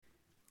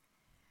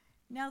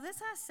Now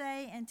this I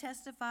say and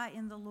testify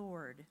in the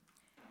Lord,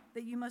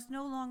 that you must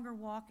no longer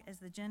walk as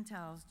the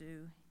Gentiles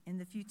do in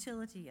the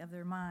futility of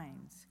their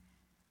minds.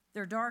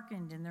 They're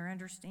darkened in their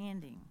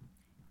understanding,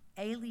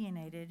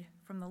 alienated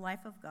from the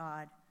life of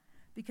God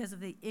because of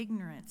the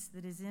ignorance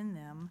that is in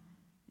them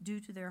due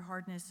to their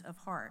hardness of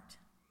heart.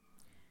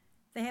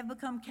 They have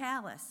become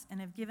callous and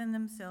have given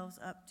themselves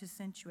up to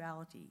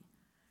sensuality,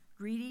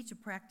 greedy to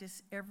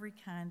practice every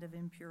kind of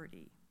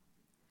impurity.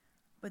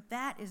 But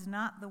that is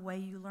not the way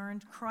you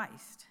learned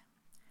Christ,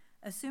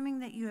 assuming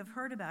that you have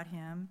heard about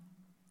him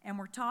and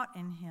were taught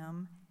in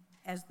him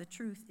as the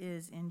truth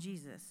is in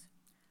Jesus,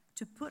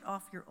 to put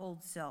off your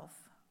old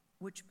self,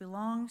 which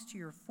belongs to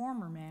your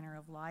former manner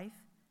of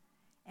life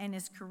and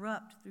is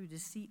corrupt through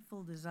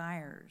deceitful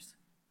desires,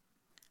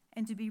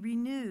 and to be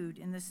renewed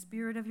in the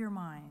spirit of your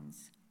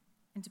minds,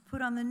 and to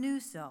put on the new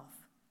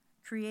self,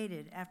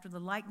 created after the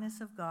likeness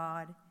of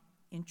God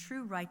in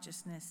true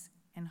righteousness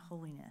and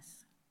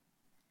holiness.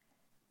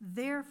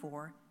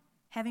 Therefore,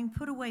 having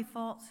put away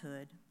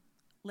falsehood,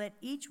 let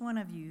each one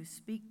of you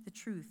speak the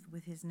truth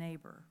with his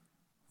neighbor,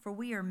 for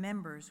we are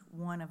members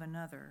one of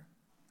another.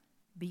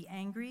 Be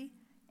angry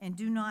and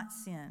do not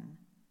sin.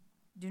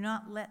 Do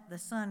not let the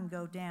sun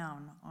go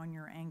down on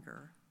your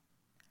anger,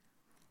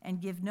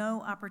 and give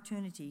no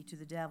opportunity to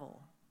the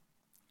devil.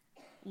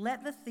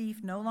 Let the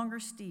thief no longer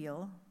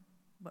steal,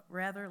 but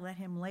rather let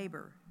him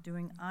labor,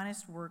 doing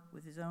honest work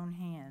with his own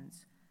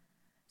hands,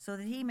 so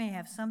that he may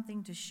have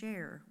something to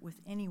share with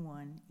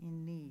anyone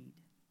in need.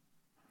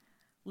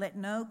 Let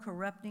no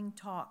corrupting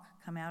talk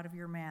come out of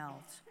your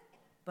mouths,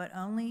 but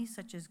only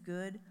such as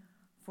good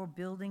for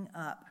building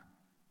up,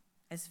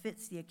 as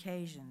fits the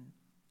occasion,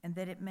 and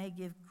that it may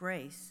give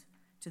grace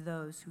to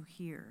those who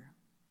hear.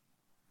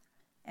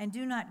 And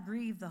do not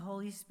grieve the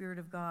Holy Spirit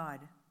of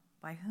God,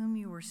 by whom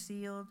you were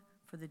sealed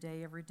for the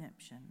day of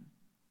redemption.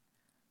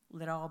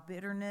 Let all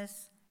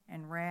bitterness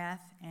and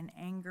wrath and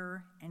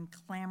anger and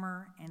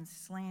clamor and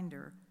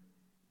slander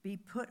be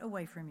put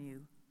away from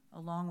you,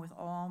 along with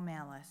all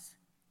malice.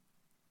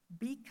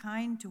 Be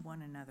kind to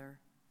one another,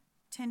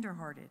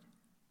 tenderhearted,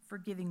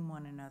 forgiving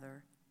one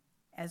another,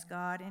 as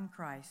God in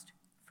Christ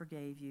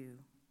forgave you.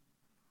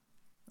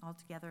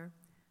 Altogether,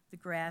 the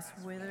grass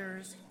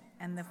withers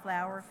and the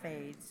flower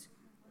fades,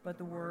 but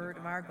the word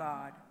of our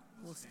God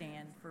will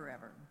stand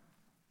forever.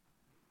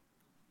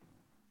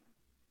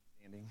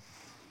 Standing.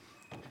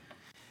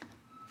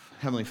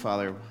 Heavenly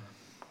Father,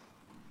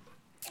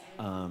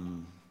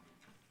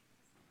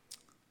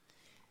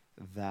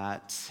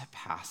 that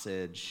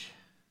passage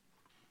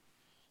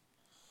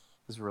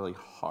is really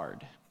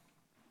hard.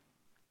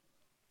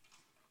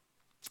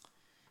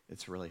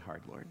 It's really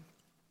hard, Lord.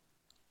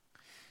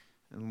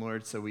 And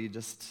Lord, so we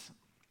just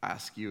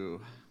ask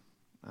you,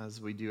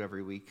 as we do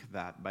every week,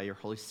 that by your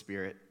Holy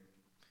Spirit,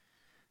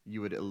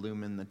 you would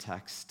illumine the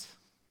text.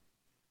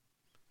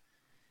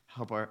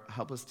 Help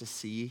us to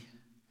see.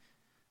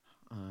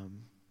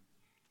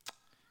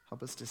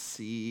 Help us to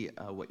see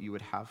what you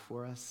would have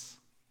for us.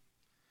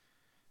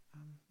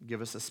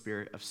 Give us a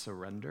spirit of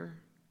surrender,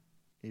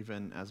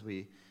 even as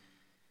we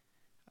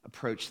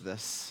approach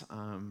this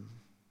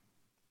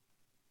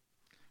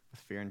with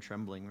fear and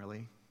trembling,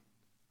 really.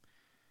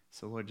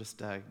 So Lord,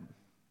 just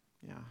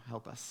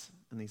help us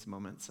in these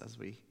moments as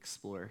we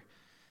explore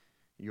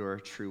your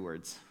true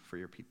words for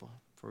your people.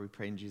 For we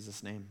pray in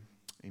Jesus' name,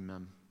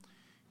 amen.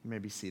 You may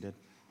be seated.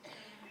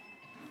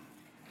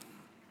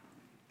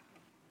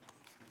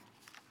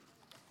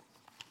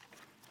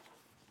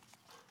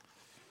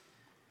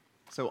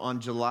 So on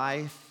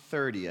July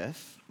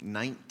 30th,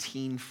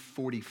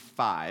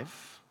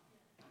 1945,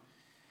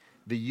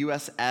 the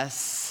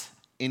USS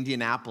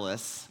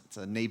Indianapolis, it's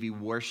a Navy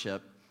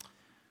warship,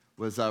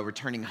 was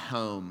returning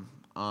home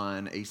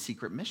on a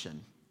secret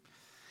mission.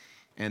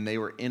 And they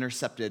were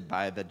intercepted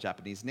by the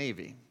Japanese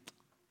Navy.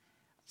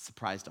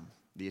 Surprised them.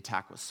 The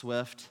attack was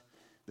swift.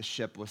 The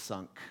ship was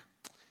sunk.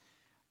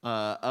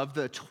 Of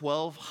the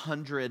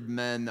 1,200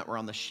 men that were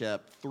on the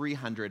ship,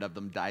 300 of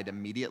them died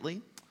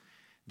immediately.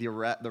 The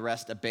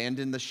rest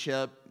abandoned the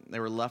ship. They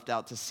were left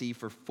out to sea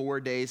for 4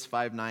 days,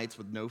 5 nights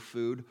with no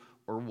food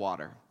or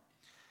water.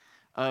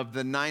 Of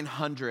the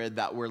 900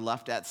 that were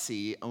left at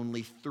sea,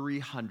 only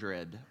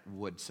 300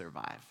 would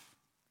survive.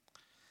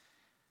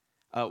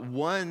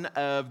 One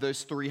of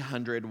those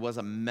 300 was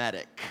a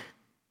medic,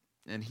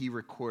 and he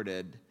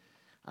recorded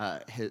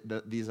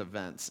these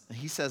events.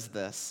 He says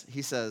this.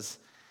 He says,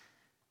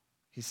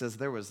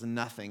 there was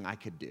nothing I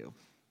could do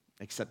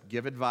except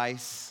give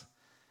advice,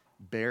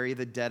 bury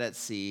the dead at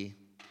sea,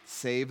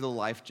 save the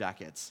life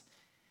jackets,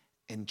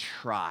 and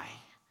try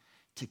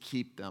to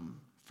keep them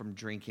from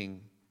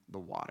drinking the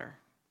water.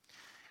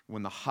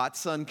 When the hot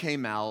sun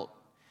came out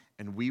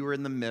and we were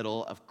in the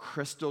middle of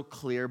crystal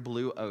clear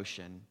blue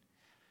ocean,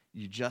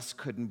 you just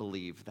couldn't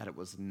believe that it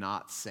was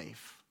not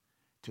safe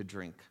to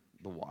drink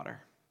the water.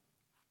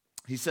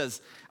 He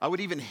says, I would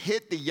even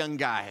hit the young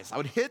guys. I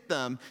would hit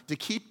them to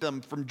keep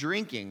them from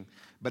drinking,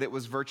 but it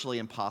was virtually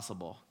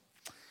impossible.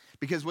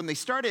 Because when they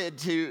started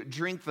to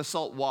drink the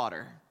salt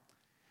water,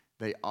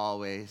 they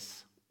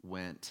always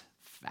went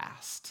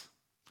fast.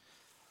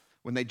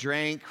 When they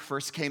drank,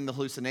 first came the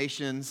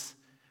hallucinations,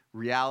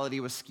 reality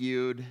was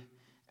skewed,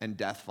 and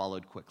death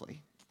followed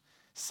quickly.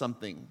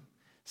 Something,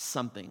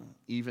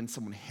 even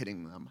someone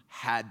hitting them,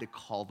 had to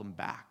call them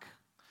back.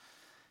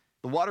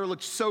 The water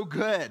looked so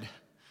good.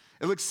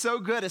 It looks so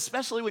good,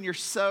 especially when you're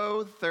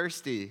so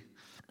thirsty.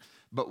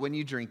 But when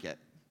you drink it,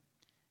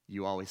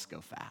 you always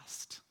go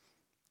fast.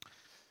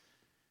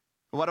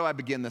 Why do I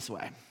begin this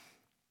way?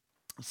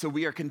 So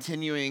we are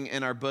continuing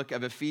in our book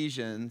of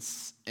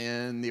Ephesians,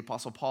 and the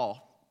Apostle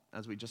Paul,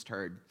 as we just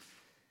heard,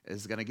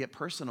 is going to get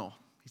personal.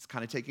 He's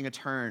kind of taking a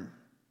turn.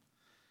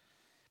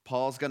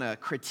 Paul's going to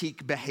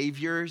critique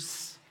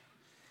behaviors,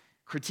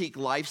 critique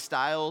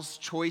lifestyles,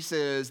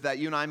 choices that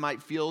you and I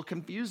might feel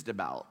confused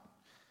about.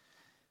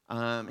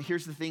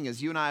 Here's the thing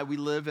is, you and I, we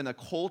live in a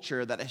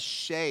culture that has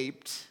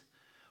shaped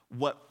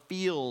what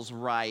feels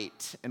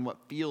right and what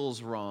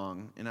feels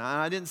wrong. And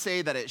I didn't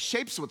say that it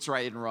shapes what's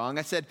right and wrong.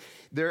 I said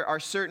there are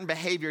certain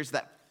behaviors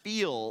that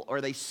feel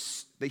or they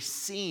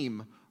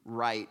seem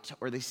right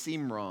or they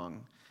seem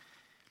wrong.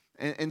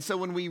 And so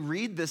when we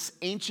read this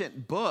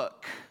ancient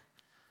book,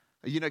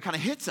 it kind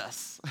of hits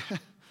us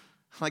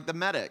like the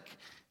medic.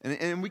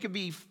 And we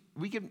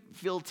can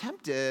feel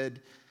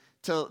tempted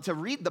to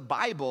read the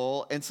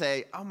Bible and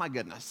say, oh my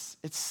goodness,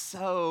 it's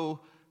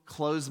so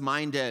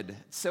close-minded,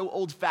 so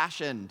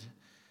old-fashioned.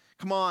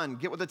 Come on,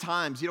 get with the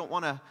times. You don't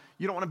want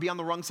to be on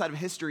the wrong side of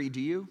history, do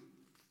you?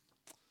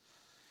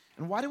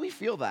 And why do we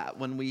feel that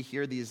when we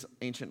hear these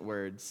ancient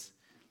words?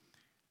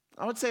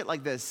 I would say it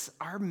like this: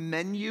 our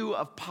menu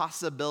of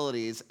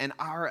possibilities and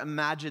our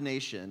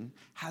imagination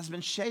has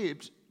been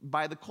shaped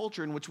by the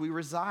culture in which we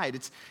reside.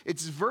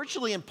 It's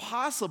virtually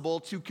impossible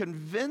to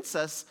convince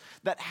us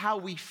that how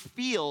we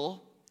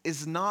feel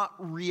is not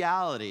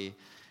reality.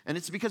 And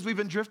it's because we've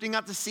been drifting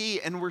out to sea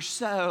and we're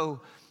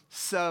so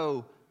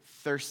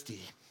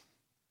thirsty.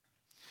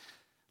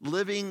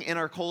 Living in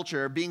our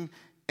culture, being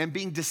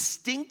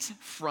distinct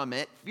from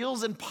it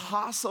feels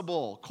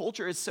impossible.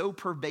 Culture is so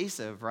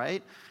pervasive,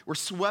 right? We're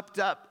swept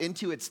up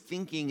into its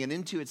thinking and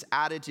into its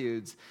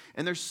attitudes,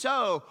 and there's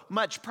so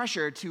much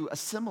pressure to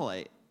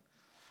assimilate.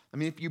 I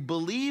mean, if you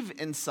believe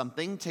in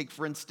something, take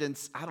for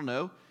instance,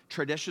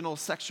 traditional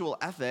sexual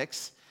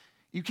ethics,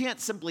 you can't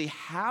simply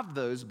have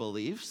those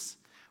beliefs.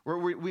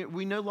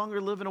 We no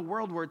longer live in a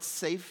world where it's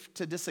safe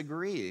to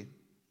disagree.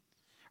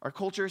 Our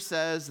culture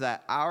says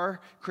that our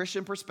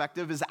Christian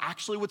perspective is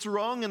actually what's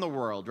wrong in the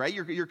world, right?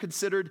 You're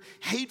considered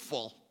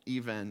hateful,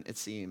 even, it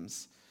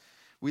seems.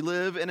 We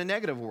live in a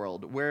negative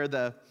world where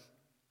the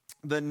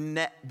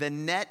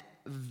net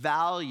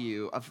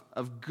value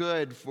of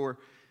good for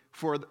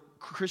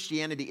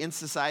Christianity in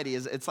society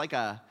it's like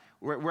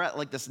we're at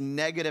like this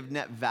negative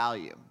net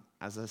value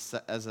as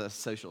a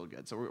social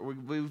good. So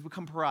we've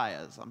become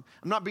pariahs. I'm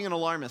not being an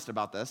alarmist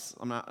about this.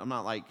 I'm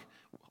not like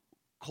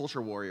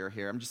culture warrior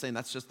here. I'm just saying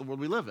that's just the world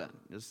we live in.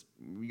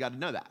 We got to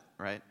know that,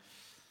 right?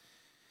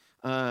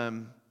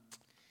 And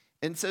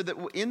so that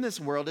in this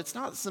world, it's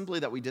not simply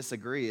that we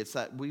disagree. It's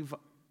that we've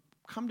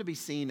come to be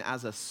seen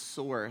as a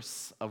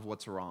source of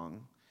what's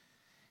wrong.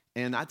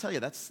 And I tell you,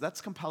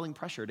 that's compelling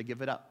pressure to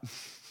give it up.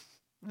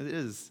 It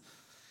is.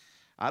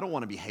 I don't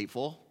want to be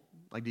hateful.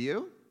 Like, do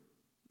you?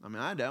 I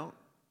mean, I don't.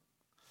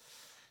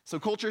 So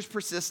culture's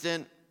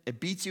persistent. It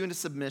beats you into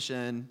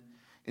submission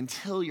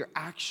until your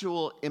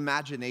actual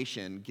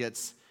imagination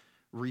gets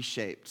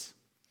reshaped.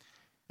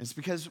 It's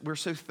because we're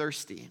so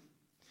thirsty,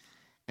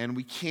 and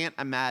we can't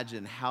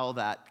imagine how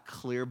that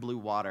clear blue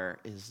water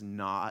is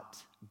not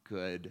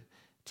good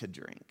to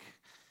drink.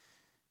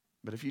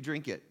 But if you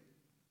drink it,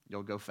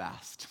 you'll go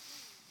fast.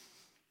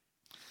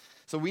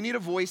 So we need a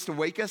voice to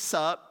wake us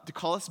up, to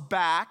call us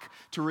back,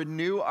 to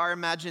renew our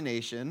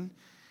imagination.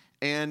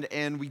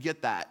 And we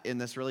get that in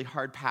this really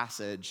hard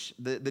passage.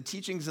 The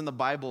teachings in the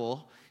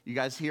Bible, you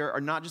guys hear,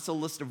 are not just a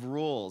list of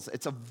rules.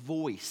 It's a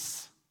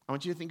voice. I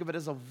want you to think of it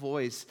as a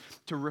voice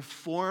to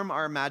reform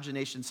our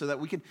imagination so that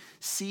we can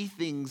see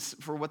things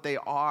for what they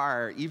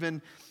are,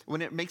 even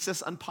when it makes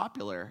us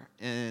unpopular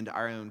in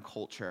our own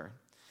culture.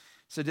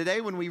 So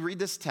today, when we read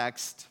this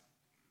text,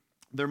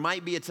 there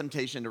might be a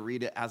temptation to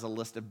read it as a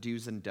list of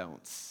do's and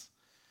don'ts.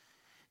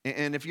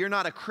 And if you're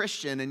not a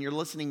Christian and you're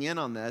listening in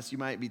on this, you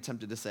might be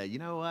tempted to say, you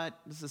know what,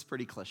 this is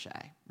pretty cliche,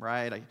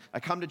 right? I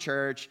come to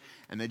church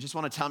and they just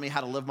want to tell me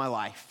how to live my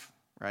life,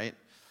 right?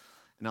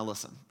 Now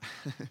listen,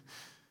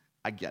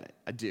 I get it.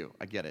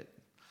 I get it.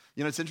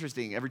 It's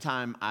interesting. Every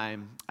time I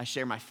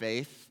share my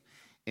faith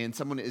and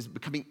someone is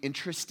becoming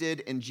interested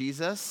in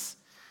Jesus,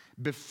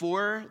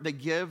 before they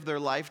give their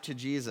life to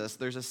Jesus,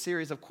 there's a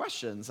series of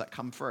questions that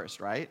come first,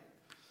 right?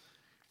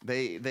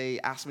 They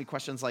ask me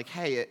questions like,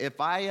 hey, if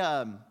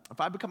I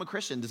become a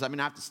Christian, does that mean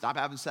I have to stop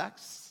having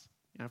sex?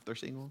 If they're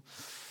single.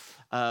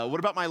 What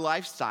about my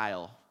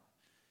lifestyle?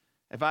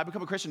 If I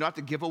become a Christian, do I have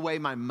to give away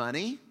my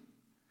money?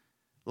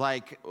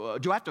 Like,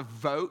 do I have to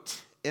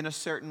vote in a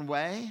certain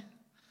way?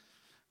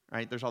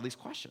 Right? There's all these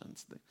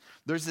questions.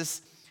 There's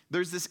this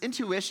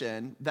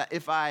intuition that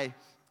if I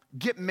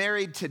get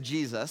married to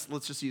Jesus,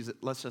 let's just use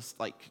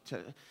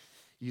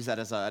that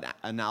as an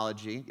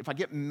analogy. If I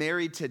get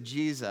married to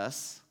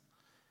Jesus,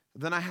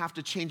 then I have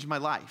to change my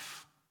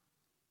life.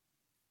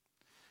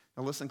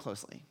 Now listen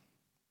closely.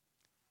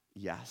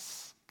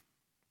 Yes.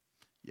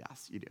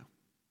 Yes, you do.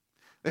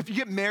 If you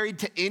get married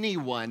to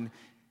anyone,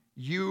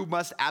 you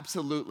must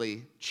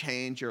absolutely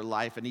change your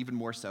life, and even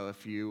more so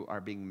if you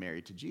are being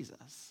married to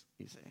Jesus,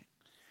 you see.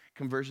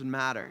 Conversion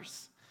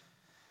matters.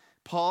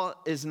 Paul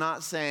is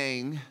not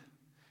saying,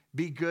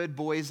 be good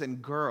boys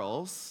and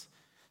girls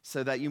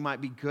so that you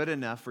might be good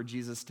enough for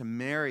Jesus to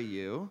marry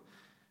you.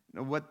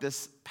 No, what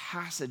this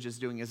passage is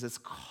doing is it's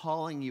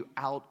calling you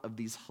out of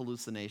these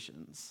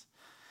hallucinations.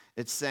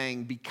 It's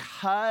saying,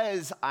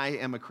 because I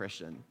am a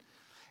Christian,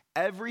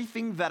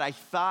 everything that I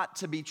thought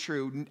to be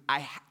true,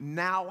 I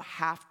now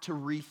have to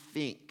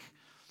rethink.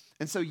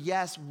 And so,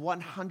 yes,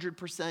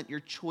 100% your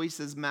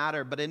choices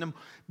matter, but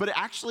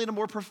actually in a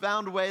more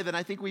profound way than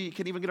I think we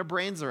can even get our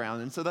brains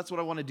around. And so that's what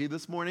I want to do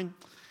this morning.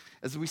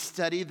 As we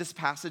study this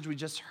passage we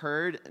just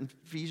heard in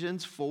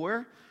Ephesians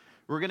 4,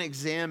 we're going to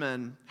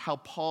examine how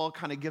Paul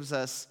kind of gives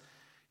us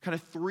kind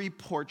of three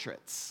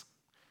portraits.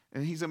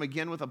 And he's going to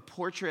begin with a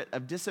portrait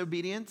of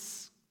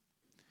disobedience,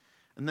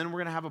 and then we're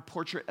going to have a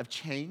portrait of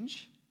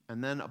change,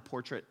 and then a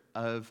portrait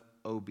of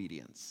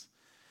obedience.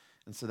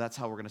 And so that's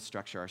how we're going to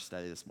structure our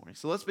study this morning.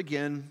 So let's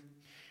begin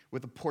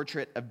with a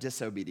portrait of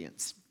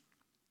disobedience.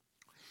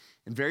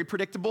 In very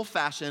predictable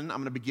fashion, I'm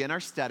going to begin our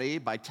study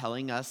by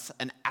telling us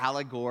an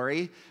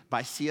allegory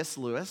by C.S.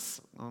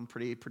 Lewis. I'm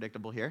pretty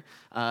predictable here.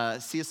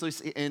 C.S.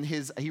 Lewis,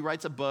 he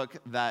writes a book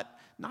that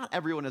not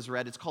everyone has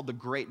read. It's called The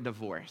Great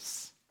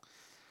Divorce.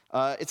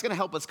 It's going to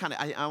help us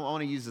I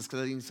want to use this because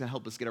I think it's going to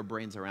help us get our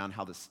brains around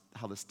how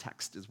this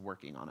text is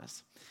working on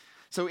us.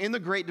 So in The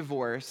Great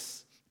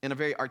Divorce, in a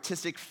very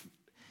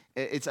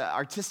it's an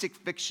artistic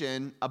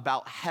fiction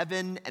about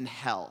heaven and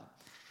hell.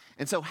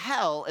 And so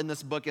hell in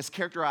this book is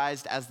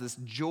characterized as this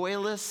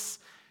joyless,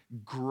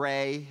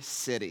 gray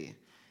city.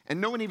 And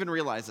no one even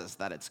realizes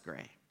that it's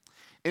gray.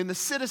 And the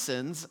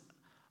citizens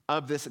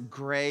of this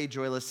gray,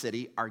 joyless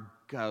city are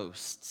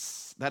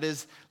ghosts. That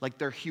is, like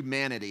their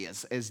humanity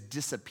is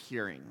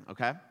disappearing,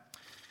 okay?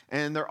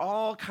 And they're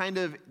all kind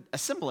of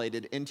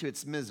assimilated into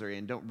its misery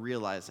and don't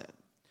realize it.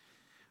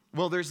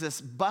 Well, there's this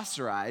bus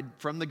ride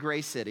from the gray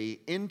city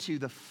into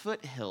the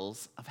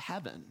foothills of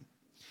heaven.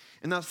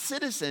 And the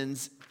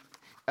citizens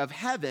of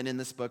heaven in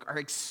this book are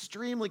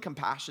extremely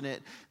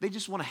compassionate. They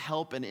just want to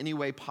help in any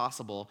way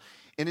possible.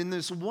 And in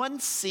this one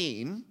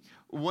scene,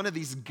 one of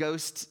these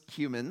ghost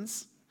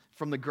humans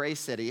from the gray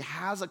city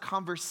has a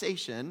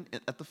conversation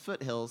at the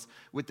foothills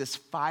with this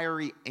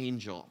fiery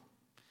angel.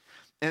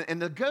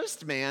 And the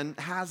ghost man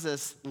has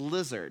this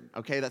lizard,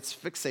 okay, that's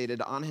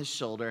fixated on his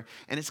shoulder,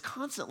 and it's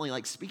constantly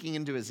like speaking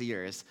into his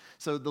ears.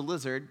 So the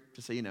lizard,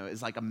 just so you know,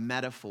 is like a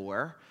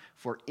metaphor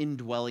for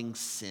indwelling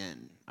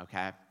sin,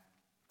 okay?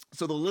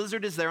 So the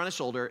lizard is there on his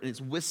shoulder, and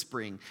it's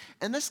whispering.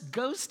 And this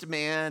ghost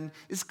man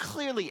is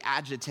clearly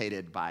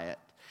agitated by it.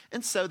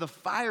 And so the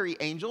fiery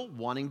angel,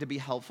 wanting to be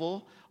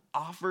helpful,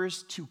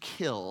 offers to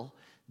kill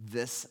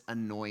this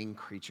annoying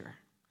creature.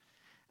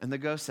 And the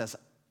ghost says,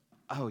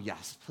 oh,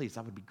 yes, please,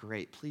 that would be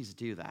great. Please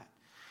do that.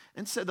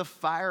 And so the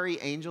fiery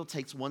angel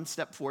takes one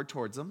step forward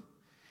towards him,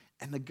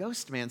 and the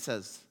ghost man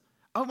says,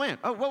 oh, man,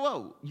 oh,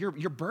 whoa,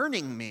 you're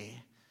burning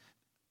me.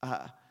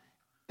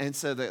 And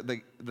so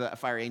the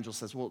fiery angel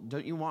says, well,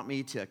 don't you want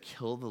me to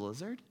kill the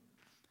lizard?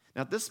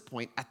 Now, at this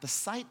point, at the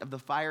sight of the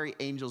fiery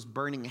angel's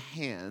burning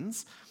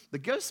hands, the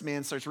ghost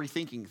man starts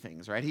rethinking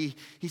things, right?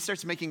 He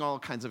starts making all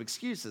kinds of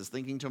excuses,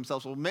 thinking to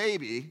himself, well,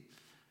 maybe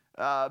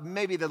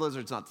the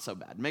lizard's not so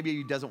bad. Maybe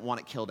he doesn't want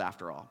it killed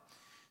after all.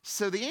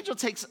 So the angel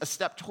takes a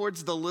step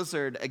towards the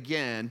lizard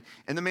again,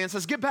 and the man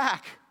says, get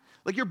back,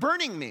 like you're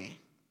burning me.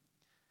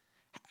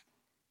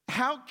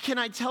 How can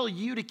I tell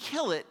you to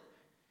kill it?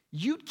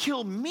 You'd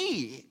kill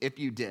me if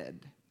you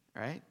did,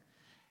 right?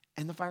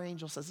 And the fire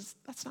angel says,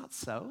 that's not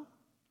so.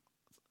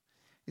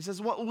 He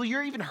says, well,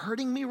 you're even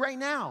hurting me right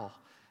now.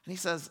 And he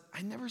says,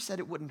 I never said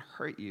it wouldn't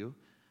hurt you.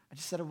 I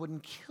just said it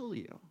wouldn't kill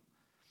you.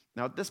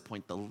 Now, at this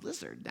point, the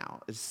lizard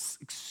now is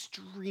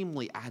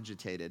extremely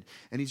agitated,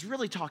 and he's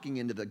really talking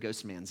into the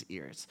ghost man's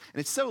ears. And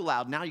it's so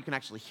loud, now you can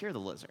actually hear the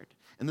lizard.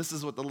 And this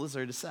is what the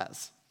lizard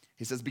says.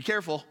 He says, be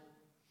careful.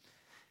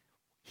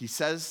 He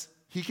says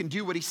he can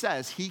do what he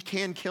says. He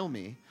can kill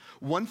me.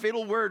 One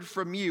fatal word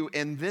from you,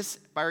 and this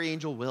fiery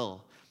angel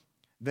will.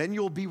 Then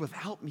you'll be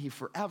without me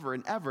forever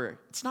and ever.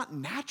 It's not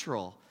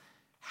natural.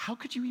 How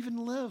could you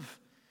even live?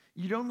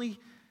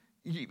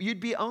 You'd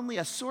be only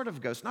a sort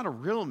of ghost, not a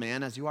real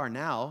man as you are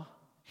now.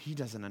 He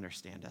doesn't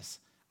understand us.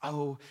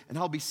 Oh, and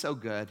I'll be so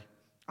good.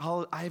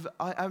 I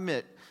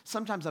admit,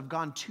 sometimes I've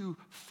gone too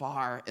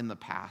far in the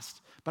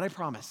past, but I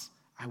promise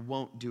I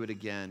won't do it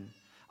again.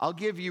 I'll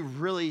give you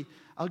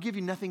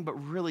nothing but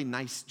really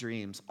nice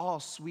dreams, all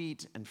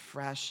sweet and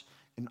fresh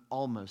and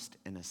almost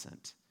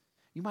innocent.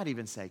 You might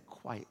even say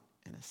quite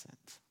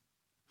innocent.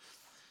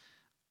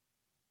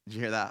 Did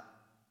you hear that?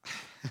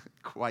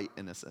 Quite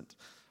innocent.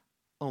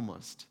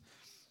 Almost.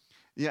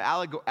 Yeah,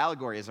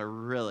 allegories are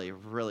really,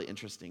 really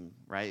interesting,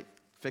 right?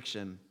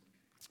 Fiction.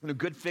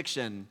 Good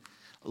fiction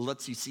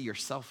lets you see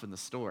yourself in the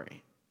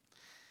story.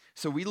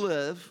 So we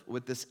live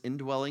with this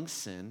indwelling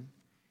sin,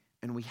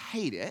 and we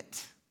hate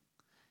it,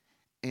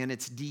 and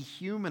it's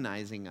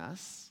dehumanizing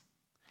us,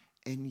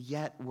 and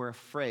yet we're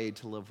afraid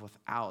to live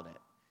without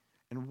it.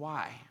 And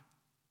why?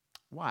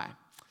 Why?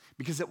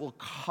 Because it will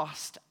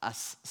cost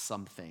us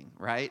something,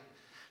 right?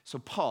 So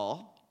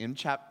Paul, in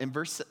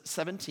verse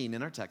 17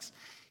 in our text,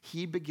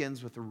 he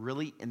begins with a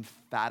really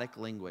emphatic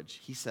language.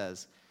 He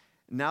says,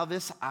 "Now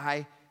this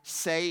I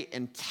say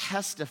and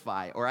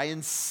testify, or I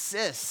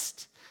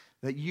insist,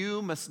 that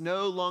you must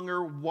no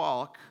longer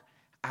walk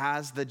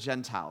as the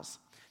Gentiles."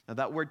 Now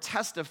that word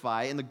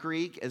testify in the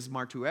Greek is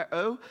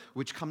martueo,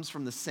 which comes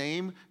from the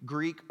same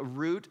Greek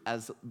root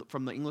as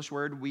from the English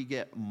word we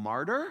get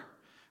martyr,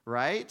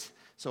 right?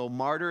 So a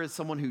martyr is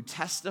someone who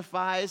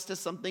testifies to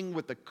something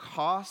with the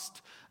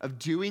cost of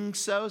doing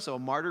so. So a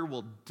martyr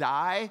will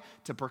die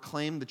to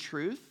proclaim the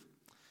truth.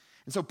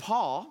 And so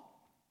Paul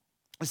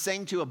is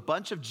saying to a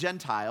bunch of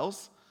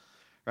Gentiles,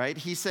 right?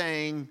 He's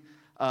saying,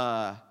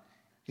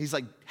 he's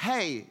like,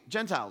 hey,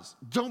 Gentiles,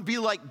 don't be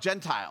like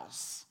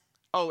Gentiles.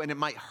 Oh, and it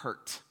might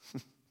hurt.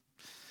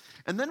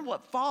 And then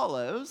what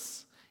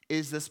follows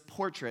is this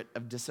portrait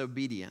of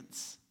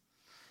disobedience.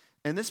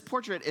 And this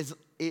portrait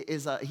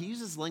he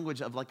uses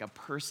language of like a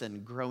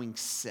person growing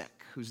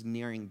sick who's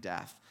nearing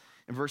death.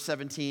 In verse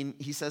 17,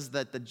 he says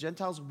that the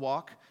Gentiles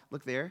walk,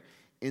 look there,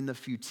 in the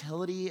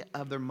futility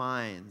of their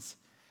minds.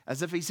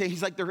 As if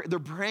he's like their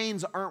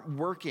brains aren't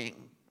working,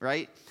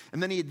 right?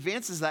 And then he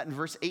advances that in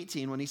verse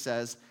 18 when he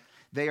says,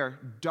 they are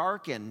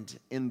darkened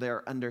in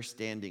their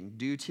understanding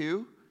due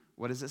to,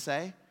 what does it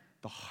say?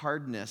 The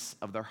hardness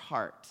of their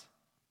heart.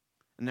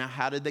 And now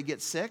how did they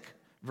get sick?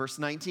 Verse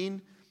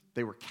 19,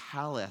 they were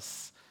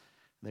callous.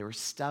 They were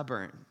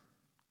stubborn.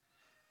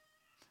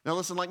 Now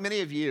listen, like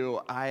many of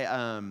you,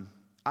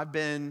 I've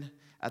been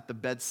at the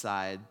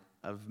bedside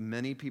of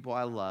many people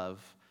I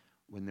love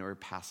when they were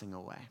passing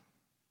away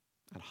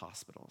at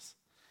hospitals.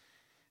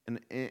 And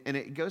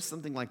it goes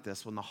something like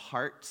this. When the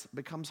heart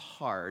becomes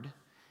hard,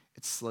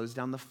 it slows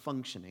down the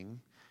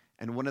functioning.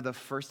 And one of the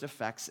first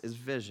effects is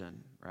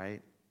vision,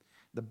 right?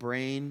 The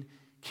brain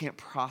can't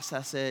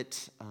process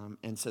it,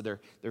 and so their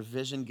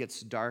vision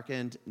gets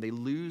darkened. They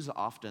lose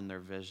often their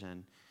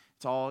vision.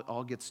 It's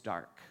all gets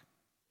dark.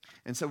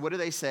 And so what do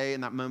they say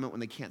in that moment when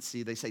they can't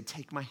see? They say,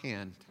 take my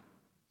hand,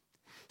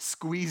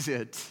 squeeze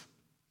it.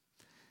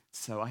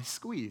 So I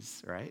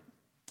squeeze, right?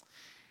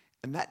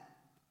 And that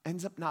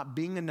ends up not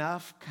being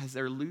enough because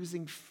they're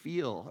losing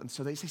feel. And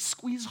so they say,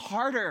 squeeze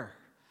harder.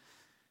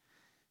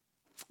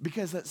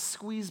 Because that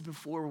squeeze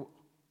before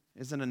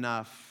isn't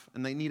enough,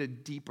 and they need a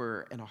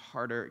deeper and a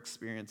harder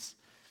experience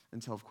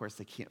until, of course,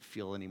 they can't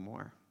feel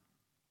anymore.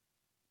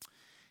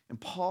 And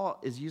Paul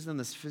is using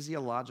this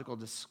physiological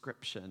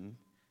description,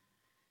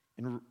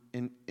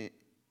 and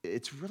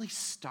it's really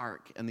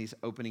stark in these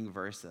opening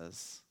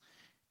verses.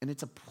 And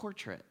it's a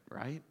portrait,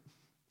 right?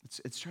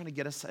 It's trying to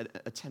get us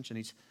attention.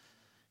 He's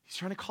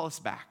trying to call us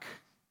back,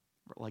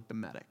 like the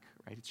medic,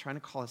 right? He's trying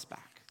to call us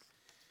back.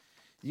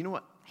 You know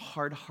what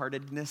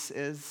hard-heartedness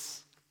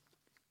is?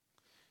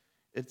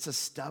 It's a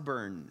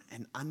stubborn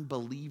and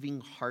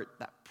unbelieving heart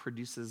that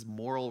produces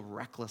moral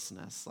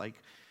recklessness. Like,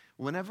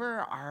 whenever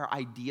our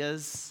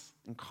ideas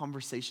and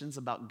conversations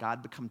about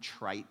God become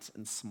trite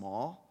and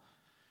small,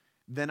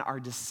 then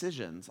our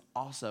decisions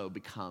also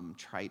become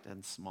trite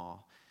and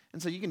small.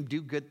 And so you can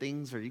do good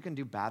things or you can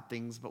do bad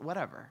things, but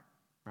whatever,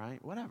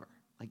 right? Whatever.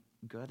 Like,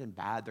 good and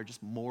bad, they're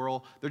just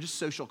moral, they're just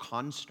social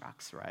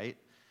constructs, right?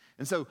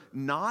 And so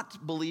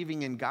not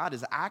believing in God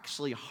is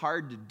actually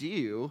hard to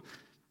do,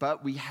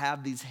 but we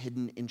have these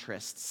hidden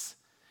interests.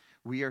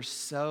 We are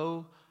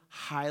so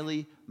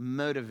highly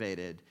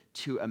motivated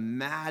to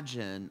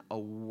imagine a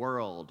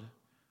world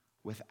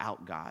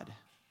without God.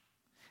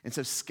 And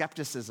so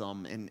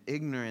skepticism and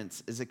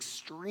ignorance is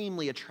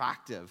extremely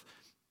attractive,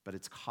 but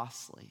it's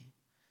costly.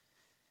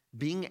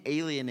 Being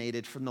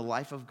alienated from the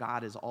life of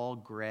God is all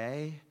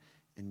gray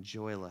and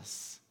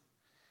joyless.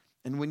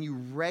 And when you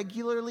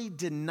regularly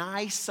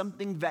deny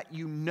something that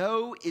you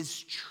know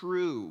is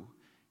true,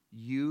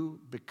 you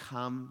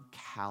become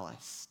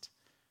calloused.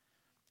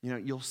 You know,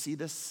 you'll see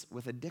this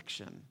with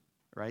addiction,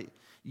 right?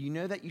 You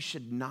know that you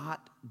should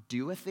not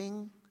do a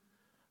thing,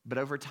 but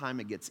over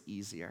time it gets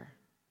easier.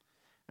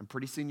 And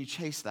pretty soon you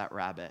chase that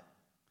rabbit.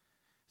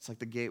 It's like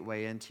the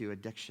gateway into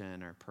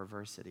addiction or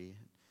perversity.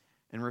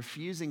 And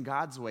refusing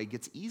God's way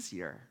gets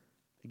easier.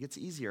 It gets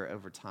easier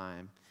over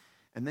time.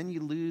 And then you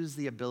lose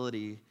the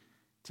ability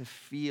to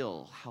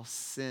feel how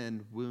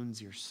sin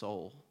wounds your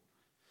soul.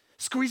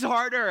 Squeeze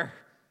harder,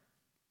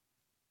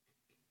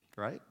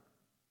 right?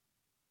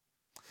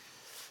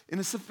 In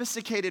a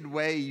sophisticated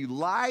way, you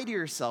lie to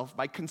yourself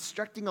by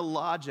constructing a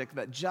logic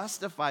that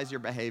justifies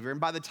your behavior. And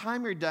by the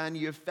time you're done,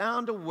 you have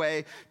found a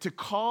way to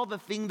call the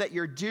thing that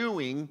you're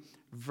doing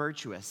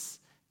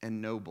virtuous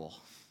and noble.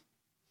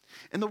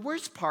 And the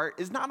worst part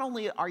is not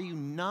only are you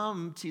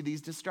numb to these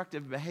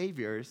destructive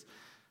behaviors,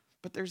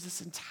 but there's this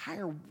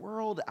entire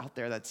world out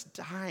there that's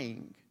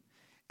dying.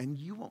 And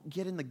you won't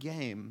get in the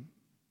game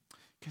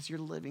because you're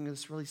living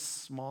this really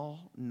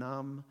small,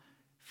 numb,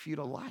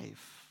 futile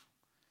life.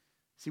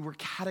 See, we're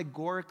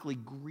categorically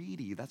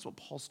greedy. That's what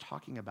Paul's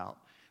talking about.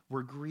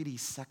 We're greedy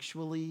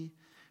sexually.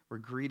 We're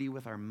greedy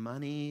with our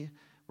money.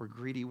 We're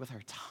greedy with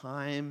our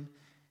time.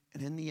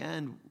 And in the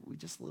end, we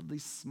just live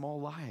these small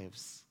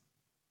lives.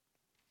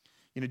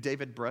 You know,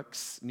 David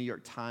Brooks, New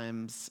York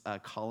Times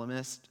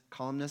columnist,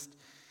 a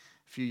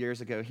few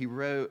years ago, he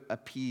wrote a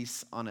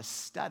piece on a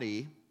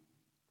study,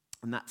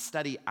 and that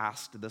study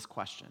asked this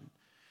question: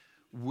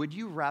 would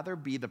you rather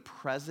be the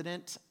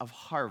president of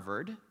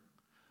Harvard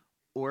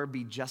or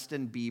be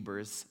Justin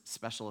Bieber's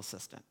special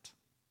assistant?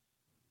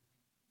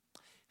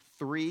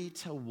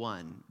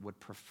 3-1 would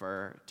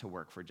prefer to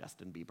work for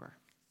Justin Bieber.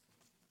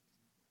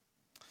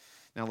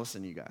 Now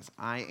listen, you guys,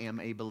 I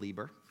am a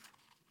believer.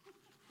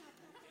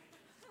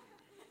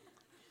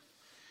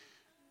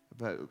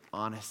 But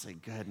honestly,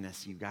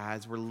 goodness, you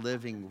guys, we're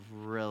living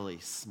really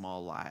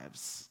small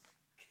lives.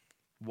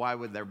 Why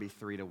would there be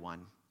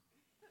 3-1?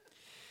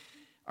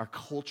 Our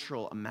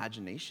cultural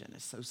imagination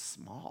is so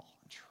small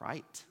and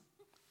trite.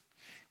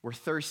 We're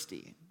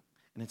thirsty,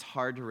 and it's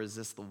hard to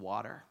resist the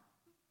water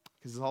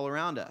because it's all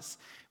around us.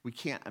 We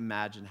can't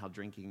imagine how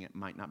drinking it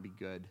might not be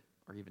good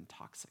or even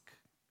toxic.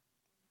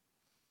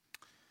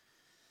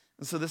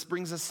 And so this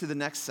brings us to the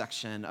next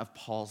section of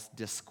Paul's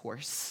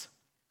discourse.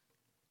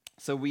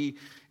 So we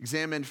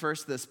examined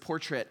first this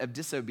portrait of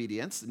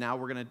disobedience. Now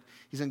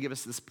he's going to give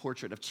us this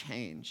portrait of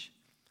change.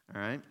 All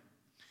right?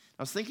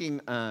 I was thinking,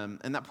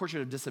 and that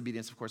portrait of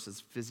disobedience, of course, is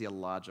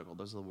physiological.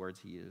 Those are the words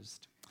he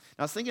used. And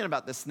I was thinking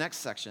about this next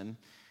section,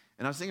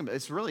 and I was thinking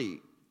it's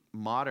really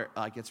modern,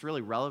 like it's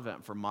really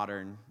relevant for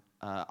modern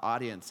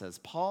audiences.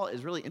 Paul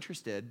is really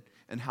interested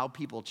in how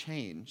people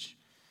change.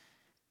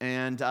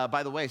 And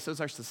by the way, so is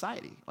our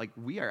society. Like,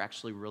 we are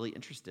actually really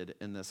interested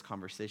in this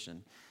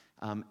conversation.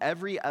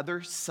 Every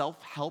other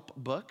self-help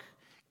book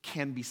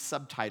can be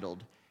subtitled,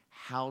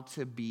 How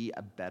to Be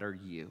a Better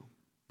You,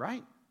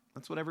 right?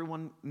 That's what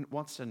everyone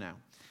wants to know.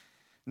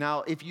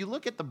 Now, if you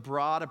look at the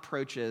broad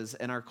approaches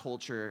in our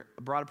culture,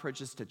 broad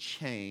approaches to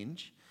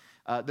change,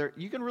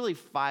 you can really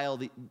file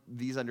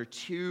these under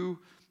two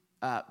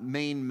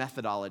main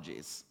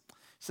methodologies.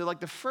 So like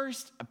the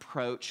first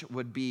approach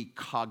would be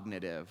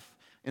cognitive.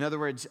 In other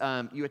words,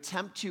 you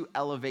attempt to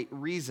elevate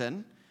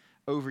reason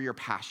over your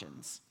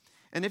passions.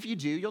 And if you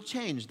do, you'll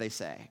change, they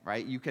say,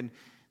 right?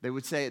 They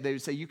would say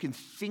you can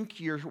think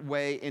your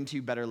way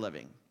into better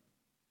living.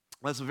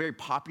 That's very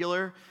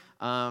popular,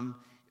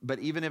 but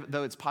even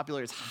though it's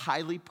popular, it's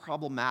highly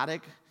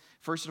problematic.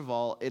 First of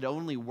all, it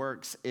only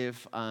works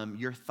if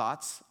your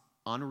thoughts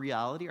on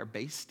reality are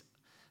based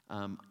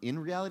in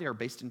reality, are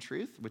based in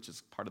truth, which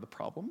is part of the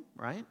problem,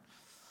 right?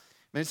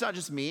 And it's not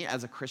just me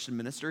as a Christian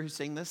minister who's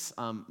saying this.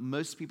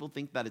 Most people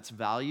think that its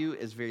value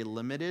is very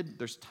limited.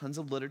 There's tons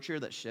of literature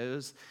that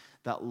shows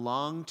that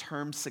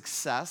long-term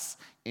success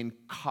in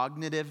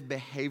cognitive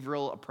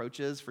behavioral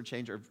approaches for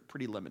change are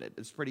pretty limited.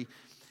 It's pretty,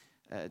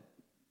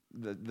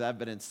 the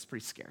evidence is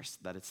pretty scarce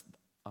that it's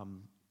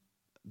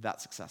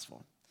that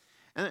successful.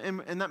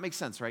 And that makes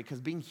sense, right?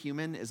 Because being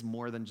human is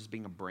more than just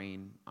being a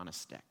brain on a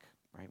stick,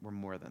 right? We're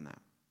more than that.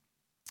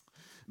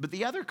 But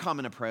the other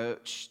common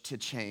approach to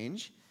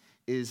change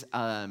is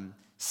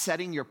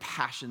setting your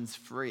passions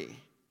free,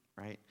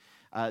 right?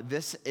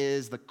 This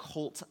is the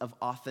cult of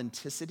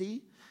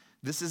authenticity.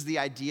 This is the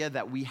idea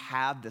that we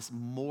have this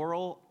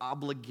moral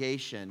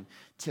obligation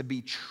to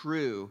be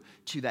true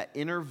to that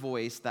inner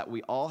voice that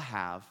we all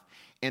have,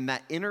 and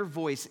that inner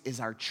voice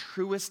is our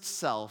truest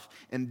self,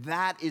 and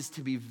that is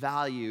to be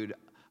valued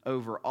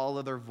over all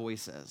other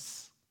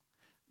voices.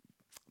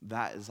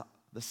 That is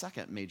the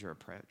second major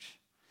approach.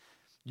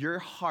 Your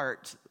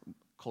heart,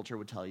 culture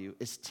would tell you,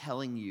 is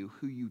telling you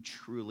who you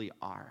truly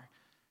are,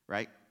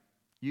 right?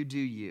 You do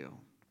you.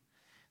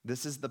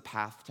 This is the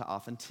path to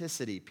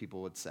authenticity,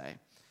 people would say.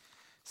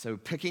 So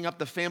picking up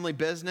the family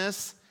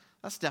business,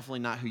 that's definitely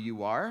not who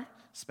you are,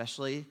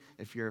 especially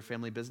if your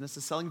family business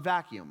is selling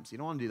vacuums. You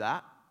don't want to do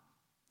that.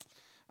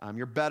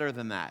 You're better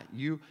than that.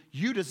 You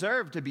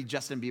deserve to be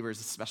Justin Bieber's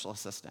special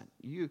assistant.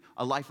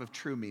 A life of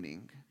true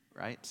meaning,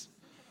 right?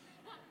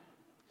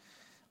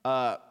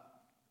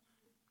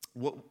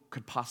 What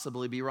could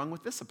possibly be wrong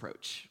with this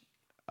approach,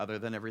 other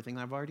than everything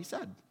I've already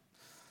said?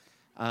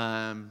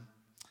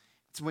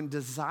 It's when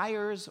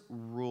desires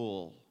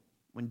rule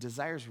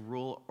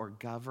or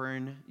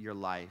govern your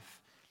life,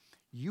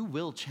 you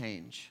will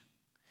change,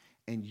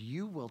 and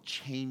you will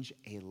change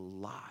a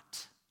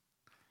lot.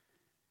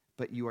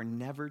 But you are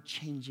never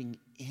changing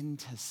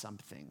into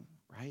something,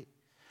 right?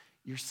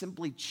 You're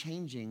simply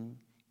changing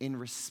in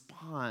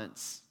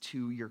response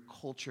to your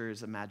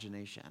culture's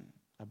imagination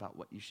about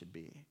what you should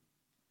be.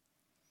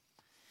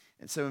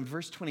 And so in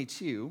verse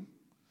 22,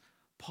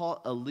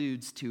 Paul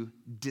alludes to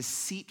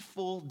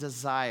deceitful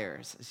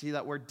desires. See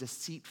that word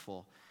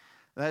deceitful?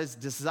 That is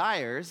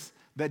desires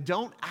that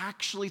don't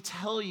actually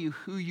tell you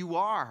who you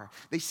are.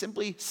 They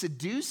simply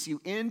seduce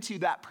you into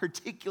that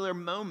particular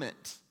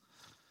moment.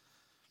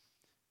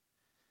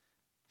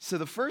 So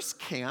the first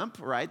camp,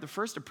 right, the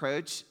first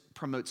approach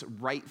promotes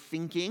right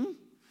thinking.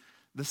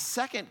 The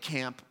second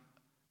camp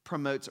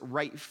promotes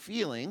right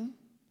feeling.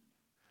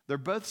 They're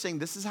both saying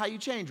this is how you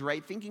change,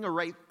 right thinking or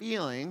right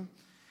feeling.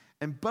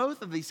 And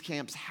both of these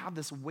camps have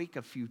this wake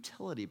of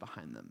futility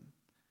behind them.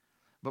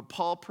 But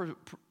Paul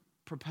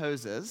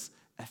proposes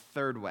a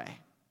third way.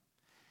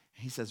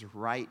 He says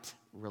right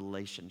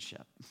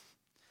relationship.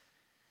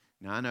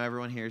 Now, I know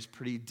everyone here is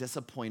pretty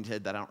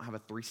disappointed that I don't have a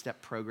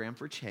 3-step program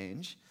for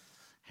change.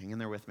 Hang in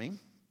there with me.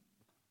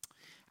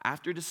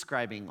 After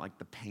describing like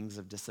the pangs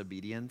of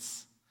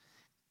disobedience,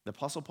 the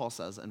Apostle Paul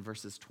says in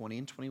verses 20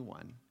 and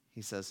 21,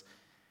 he says,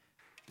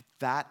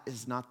 that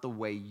is not the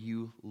way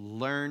you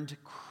learned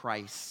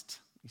Christ.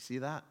 You see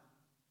that?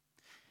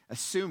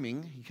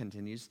 Assuming, he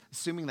continues,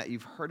 assuming that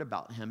you've heard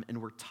about him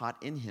and were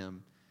taught in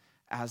him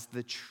as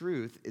the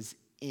truth is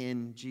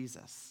in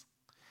Jesus.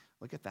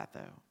 Look at that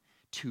though.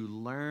 To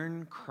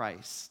learn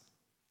Christ.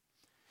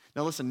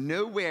 Now listen,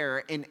 nowhere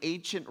in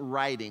ancient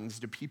writings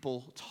do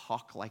people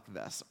talk like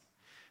this.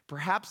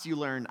 Perhaps you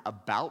learn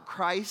about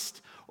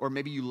Christ, or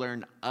maybe you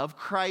learn of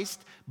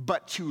Christ,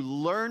 but to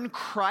learn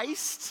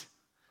Christ,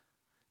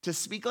 to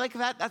speak like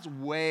that, that's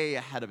way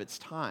ahead of its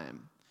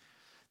time.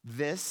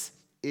 This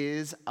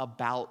is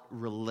about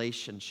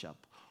relationship,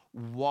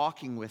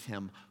 walking with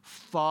him,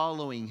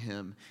 following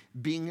him,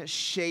 being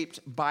shaped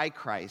by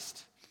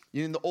Christ.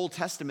 In the Old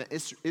Testament,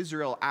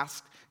 Israel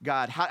asked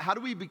God, how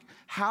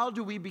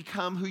do we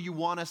become who you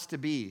want us to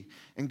be?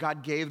 And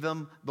God gave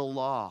them the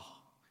law.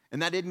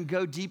 And that didn't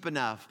go deep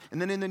enough.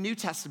 And then in the New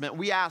Testament,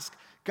 we ask,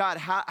 God,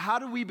 how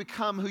do we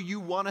become who you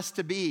want us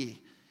to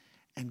be?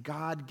 And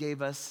God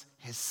gave us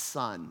his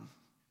son,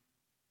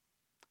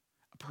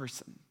 a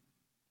person.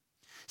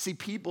 See,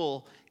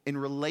 people in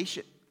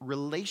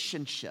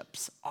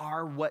relationships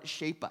are what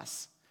shape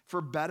us, for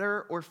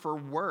better or for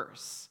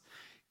worse.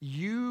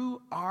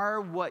 You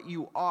are what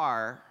you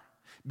are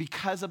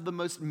because of the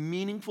most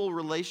meaningful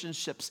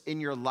relationships in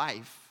your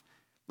life.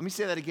 Let me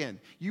say that again.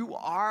 You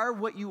are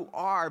what you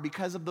are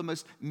because of the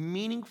most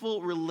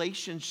meaningful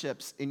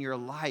relationships in your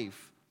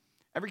life.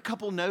 Every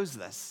couple knows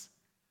this.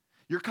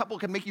 Your couple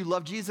can make you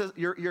love Jesus,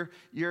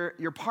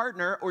 your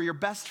partner or your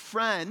best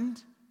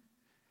friend,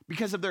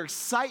 because of their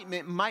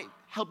excitement might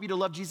help you to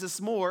love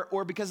Jesus more,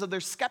 or because of their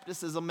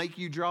skepticism make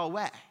you draw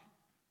away.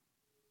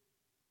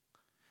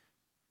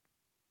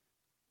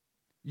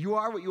 You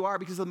are what you are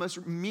because of the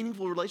most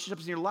meaningful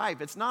relationships in your life.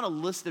 It's not a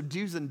list of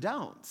do's and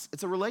don'ts.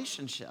 It's a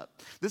relationship.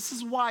 This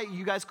is why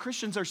you guys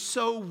Christians are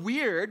so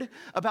weird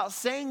about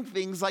saying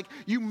things like,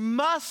 you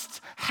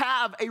must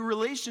have a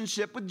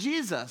relationship with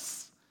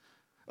Jesus.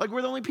 Like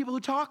we're the only people who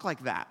talk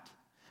like that.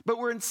 But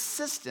we're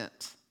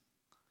insistent.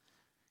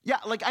 Yeah,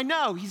 like I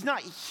know he's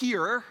not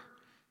here.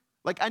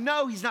 Like I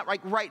know he's not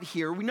right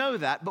here. We know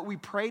that. But we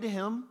pray to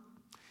him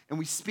and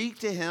we speak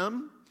to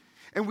him.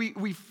 And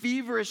we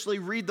feverishly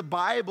read the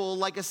Bible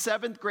like a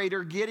 7th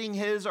grader getting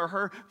his or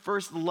her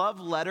first love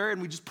letter,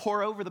 and we just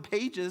pour over the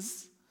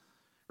pages,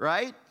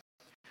 right?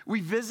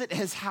 We visit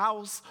his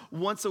house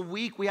once a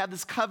week. We have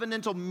this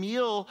covenantal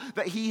meal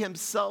that he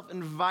himself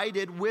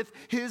invited with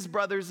his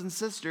brothers and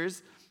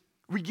sisters.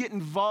 We get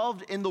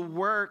involved in the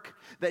work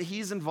that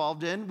he's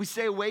involved in. We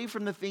stay away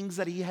from the things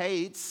that he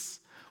hates.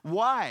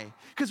 Why?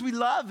 Because we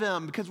love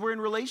him, because we're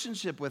in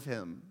relationship with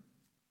him.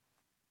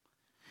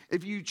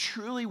 If you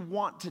truly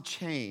want to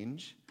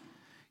change,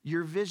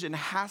 your vision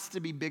has to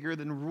be bigger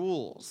than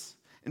rules.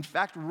 In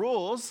fact,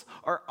 rules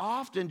are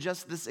often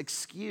just this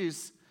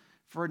excuse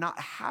for not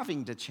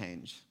having to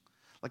change.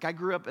 Like I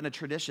grew up in a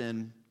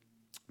tradition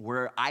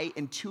where I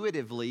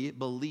intuitively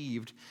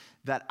believed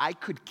that I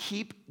could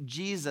keep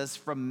Jesus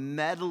from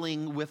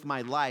meddling with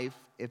my life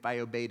if I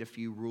obeyed a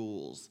few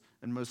rules,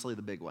 and mostly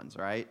the big ones,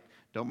 right?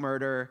 Don't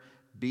murder,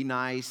 be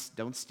nice,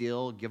 don't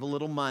steal, give a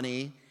little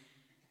money,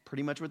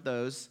 pretty much with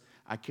those.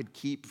 I could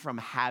keep from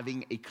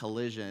having a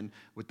collision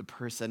with the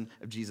person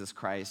of Jesus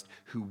Christ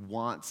who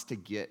wants to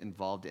get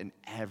involved in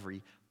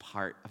every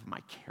part of my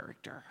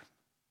character.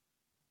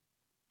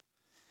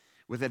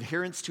 With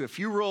adherence to a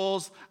few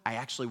rules, I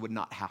actually would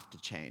not have to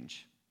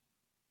change.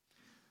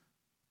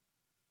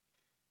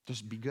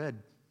 Just be good.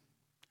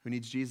 Who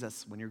needs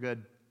Jesus when you're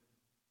good?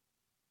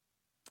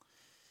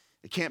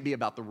 It can't be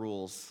about the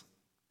rules.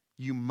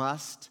 You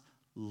must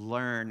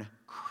learn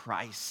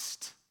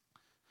Christ.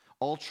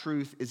 All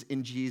truth is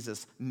in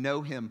Jesus.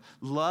 Know him,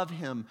 love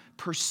him,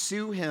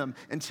 pursue him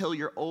until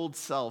your old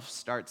self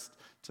starts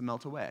to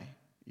melt away,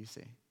 you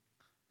see.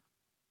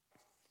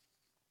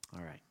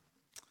 All right.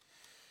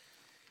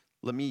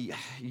 Let me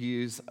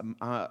use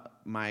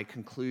my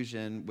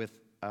conclusion with,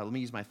 let me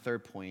use my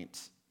third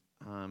point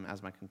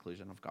as my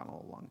conclusion. I've gone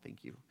all along,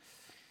 thank you.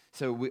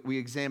 So we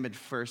examined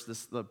first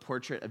the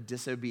portrait of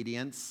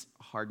disobedience,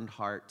 a hardened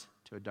heart,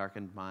 to a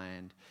darkened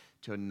mind,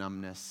 to a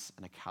numbness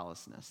and a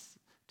callousness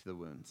to the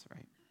wounds,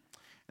 right?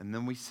 And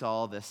then we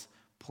saw this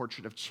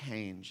portrait of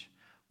change,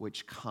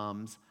 which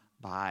comes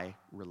by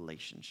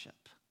relationship.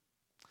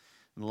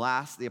 And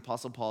last, the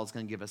Apostle Paul is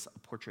going to give us a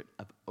portrait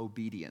of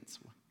obedience.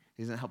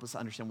 He's going to help us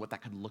understand what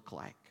that could look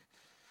like.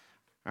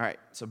 All right,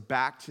 so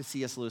back to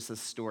C.S.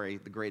 Lewis's story,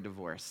 The Great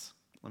Divorce.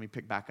 Let me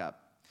pick back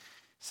up.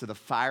 So the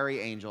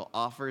fiery angel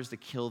offers to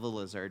kill the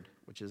lizard,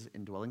 which is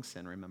indwelling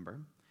sin, remember?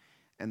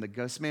 And the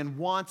ghost man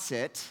wants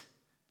it,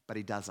 but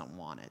he doesn't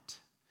want it.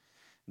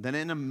 Then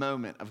in a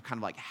moment of kind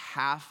of like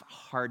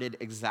half-hearted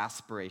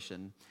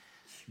exasperation,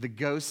 the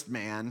ghost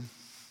man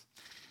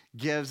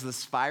gives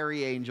this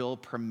fiery angel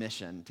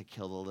permission to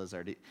kill the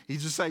lizard. He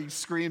just like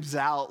screams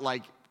out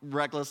like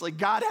recklessly,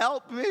 God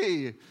help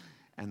me.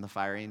 And the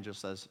fire angel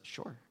says,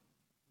 sure,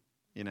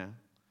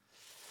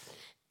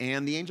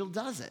 And the angel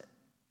does it.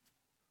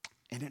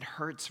 And it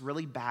hurts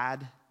really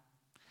bad,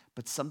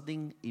 but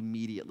something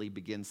immediately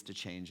begins to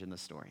change in the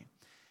story.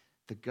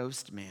 The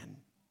ghost man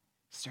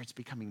starts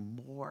becoming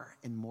more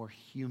and more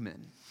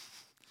human.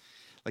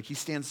 Like he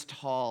stands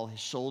tall, his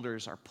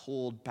shoulders are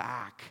pulled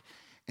back,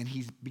 and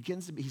he's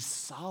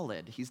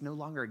solid. He's no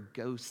longer a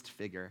ghost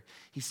figure.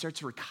 He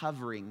starts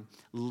recovering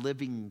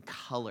living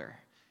color.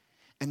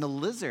 And the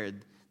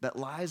lizard that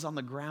lies on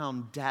the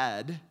ground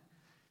dead,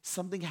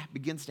 something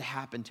begins to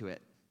happen to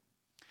it.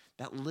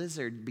 That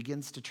lizard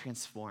begins to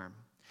transform.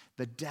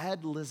 The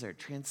dead lizard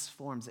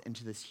transforms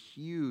into this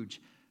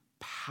huge,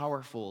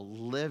 powerful,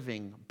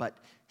 living, but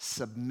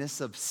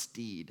submissive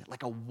steed,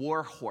 like a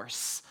war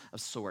horse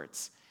of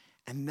sorts.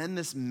 And then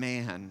this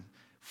man,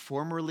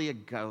 formerly a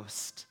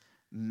ghost,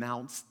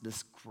 mounts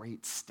this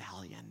great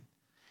stallion,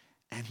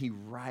 and he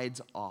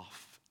rides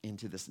off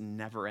into this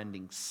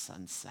never-ending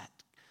sunset,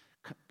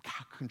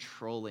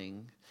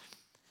 controlling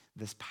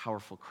this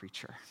powerful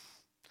creature.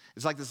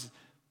 It's like this,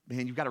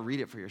 man, you've got to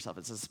read it for yourself.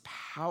 It's this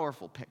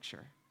powerful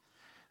picture.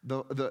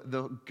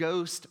 The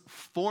ghost,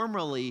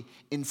 formerly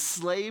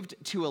enslaved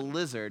to a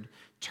lizard,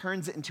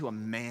 turns into a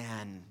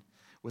man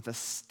with a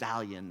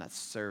stallion that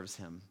serves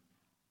him.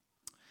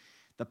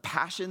 The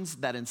passions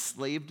that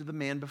enslaved the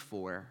man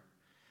before,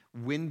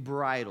 when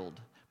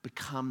bridled,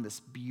 become this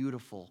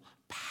beautiful,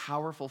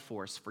 powerful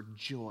force for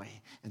joy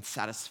and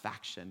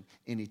satisfaction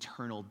in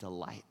eternal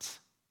delight.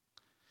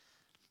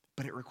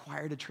 But it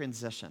required a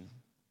transition.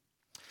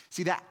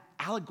 See, that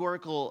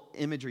allegorical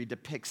imagery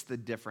depicts the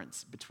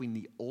difference between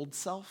the old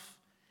self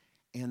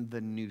and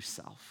the new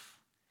self.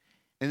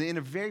 And in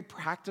a very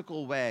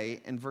practical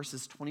way, in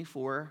verses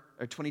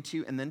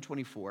 22 and then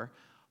 24,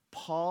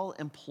 Paul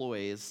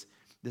employs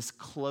this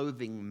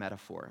clothing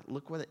metaphor.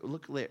 Look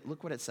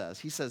what it says.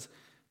 He says,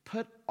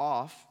 put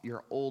off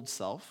your old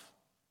self,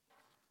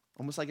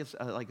 almost like it's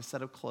like a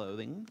set of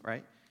clothing,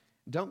 right?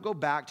 Don't go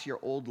back to your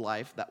old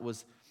life that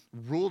was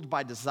ruled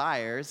by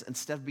desires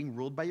instead of being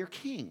ruled by your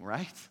king,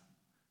 right?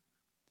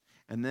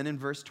 And then in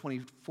verse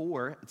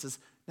 24, it says,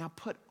 now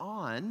put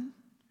on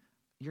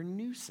your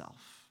new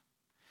self.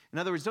 In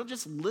other words, don't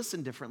just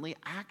listen differently,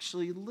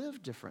 actually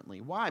live differently.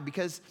 Why?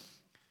 Because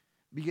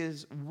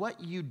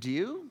what you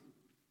do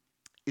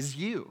is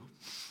you.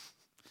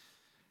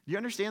 Do you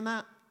understand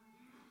that?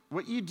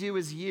 What you do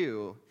is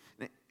you.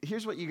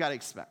 Here's what you got to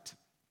expect.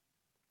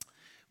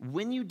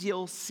 When you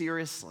deal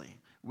seriously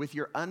with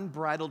your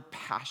unbridled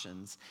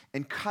passions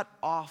and cut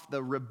off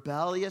the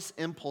rebellious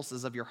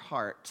impulses of your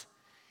heart,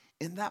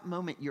 in that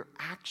moment, you're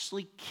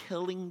actually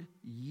killing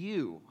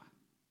you.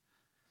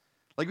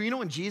 Like,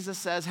 when Jesus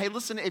says, hey,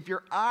 listen, if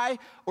your eye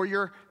or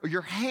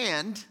your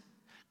hand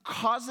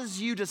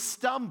causes you to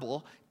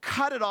stumble,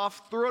 cut it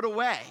off, throw it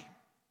away,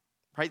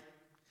 right?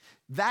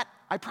 That,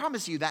 I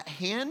promise you, that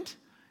hand,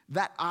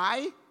 that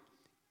eye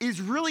is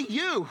really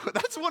you.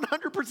 That's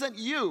 100%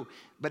 you,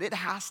 but it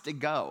has to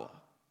go.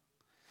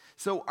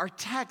 So our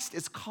text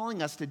is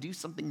calling us to do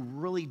something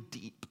really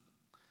deep.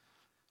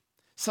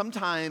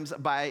 Sometimes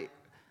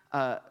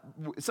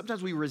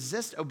we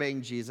resist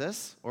obeying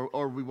Jesus,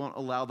 or we won't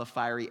allow the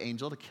fiery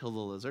angel to kill the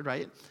lizard,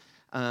 right?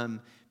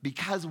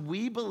 Because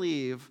we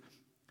believe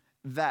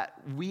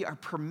that we are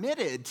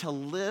permitted to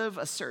live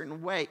a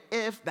certain way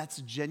if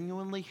that's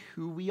genuinely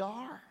who we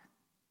are.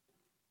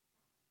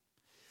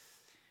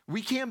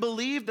 We can't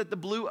believe that the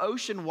blue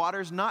ocean water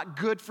is not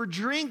good for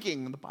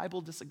drinking. The Bible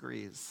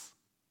disagrees.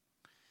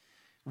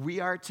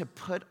 We are to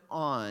put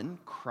on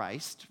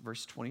Christ,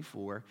 verse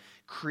 24,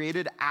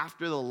 created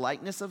after the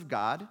likeness of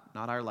God,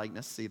 not our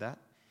likeness, see that?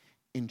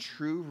 In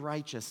true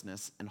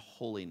righteousness and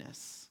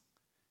holiness.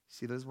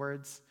 See those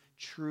words?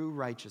 True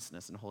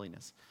righteousness and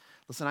holiness.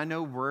 Listen, I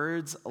know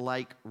words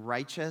like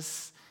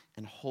righteous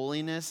and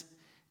holiness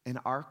in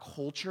our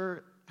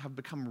culture have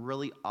become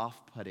really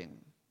off-putting,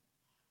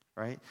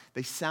 right?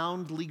 They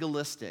sound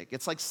legalistic.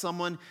 It's like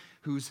someone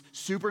who's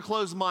super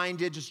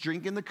close-minded, just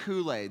drinking the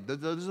Kool-Aid.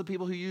 Those are the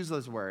people who use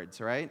those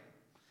words, right?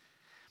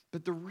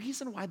 But the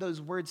reason why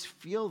those words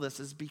feel this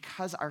is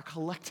because our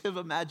collective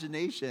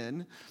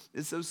imagination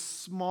is so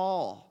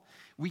small.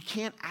 We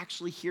can't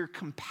actually hear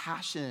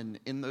compassion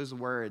in those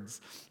words.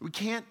 We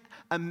can't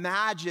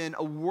imagine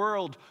a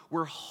world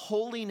where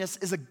holiness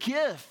is a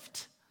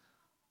gift.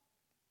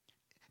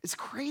 It's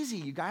crazy,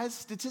 you guys.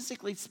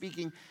 Statistically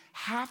speaking,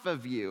 half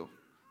of you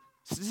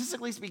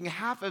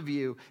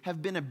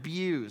have been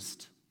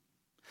abused.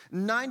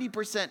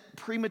 90%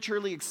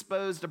 prematurely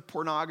exposed to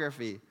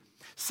pornography.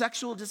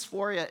 Sexual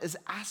dysphoria is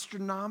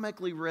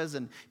astronomically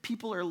risen.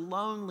 People are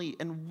lonely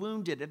and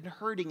wounded and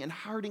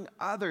hurting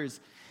others.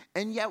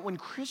 And yet when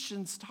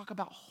Christians talk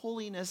about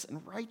holiness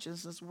and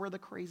righteousness, we're the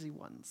crazy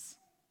ones.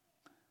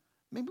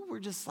 Maybe we're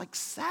just like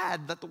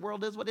sad that the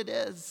world is what it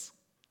is.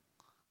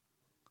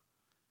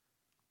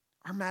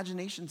 Our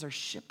imaginations are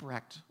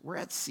shipwrecked. We're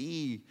at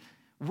sea.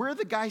 We're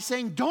the guy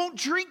saying, don't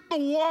drink the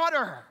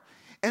water.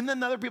 And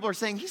then other people are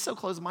saying, he's so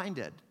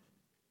close-minded.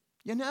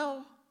 You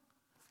know,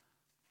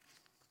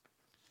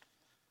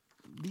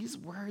 these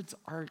words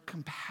are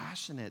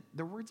compassionate.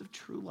 They're words of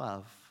true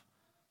love.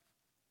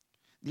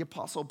 The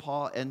Apostle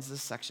Paul ends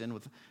this section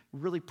with a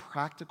really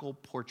practical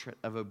portrait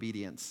of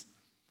obedience,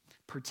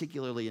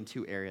 particularly in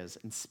two areas,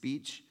 in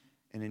speech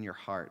and in your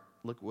heart.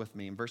 Look with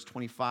me. In verse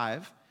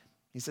 25,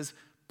 he says,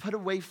 put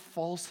away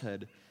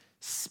falsehood,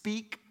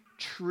 speak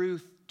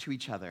truth to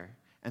each other.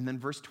 And then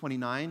verse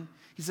 29,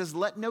 he says,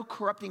 let no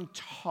corrupting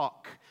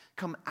talk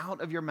come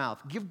out of your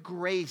mouth. Give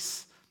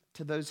grace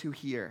to those who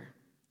hear.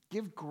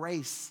 Give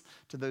grace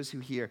to those who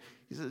hear.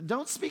 He says,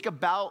 don't speak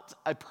about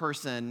a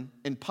person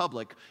in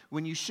public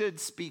when you should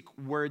speak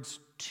words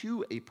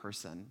to a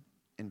person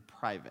in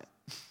private.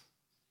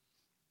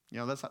 You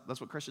know, that's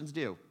what Christians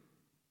do.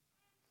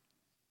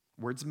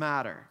 Words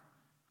matter.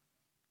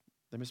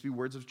 There must be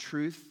words of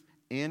truth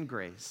and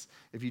grace.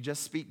 If you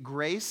just speak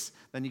grace,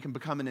 then you can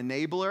become an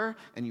enabler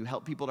and you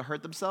help people to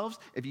hurt themselves.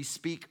 If you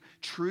speak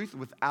truth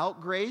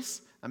without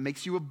grace, that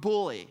makes you a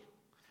bully.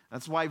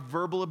 That's why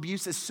verbal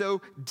abuse is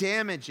so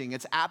damaging.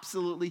 It's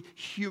absolutely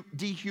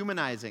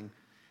dehumanizing.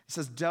 It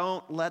says,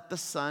 don't let the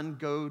sun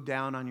go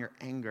down on your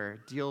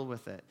anger. Deal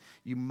with it.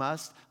 You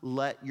must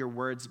let your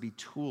words be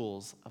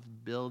tools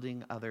of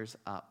building others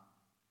up.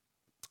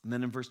 And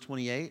then in verse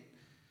 28,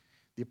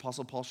 the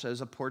Apostle Paul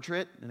shows a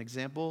portrait, an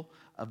example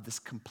of this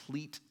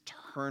complete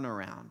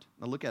turnaround.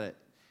 Now look at it.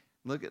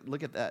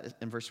 Look at that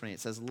in verse 28. It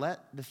says,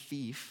 let the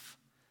thief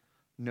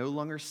no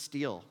longer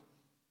steal.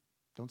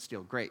 Don't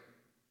steal. Great.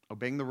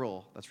 Obeying the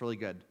rule. That's really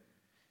good.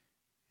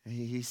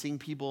 He's seeing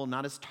people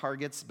not as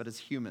targets, but as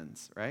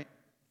humans, right?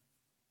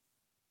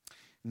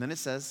 And then it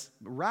says,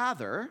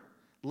 rather,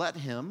 let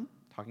him,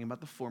 talking about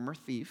the former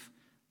thief,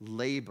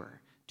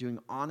 labor, doing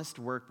honest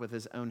work with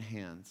his own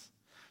hands.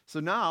 So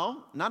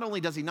now, not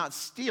only does he not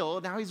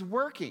steal, now he's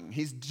working.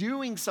 He's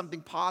doing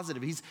something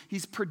positive.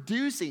 He's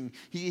producing.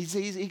 He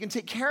can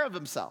take care of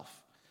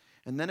himself.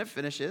 And then it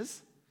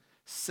finishes,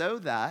 so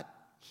that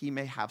he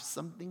may have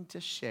something to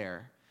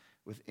share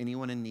with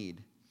anyone in need.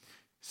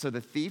 So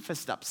the thief has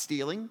stopped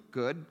stealing.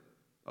 Good.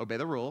 Obey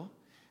the rule.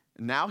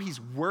 Now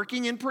he's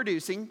working and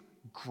producing.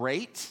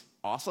 Great.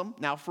 Awesome.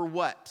 Now for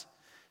what?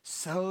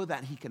 So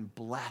that he can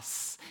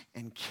bless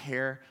and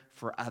care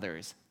for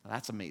others. Now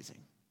that's amazing.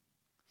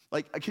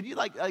 Like, could you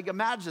like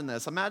imagine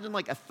this? Imagine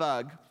like a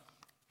thug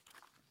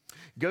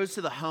goes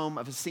to the home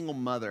of a single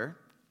mother,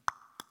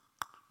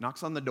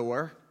 knocks on the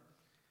door.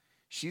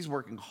 She's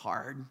working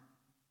hard.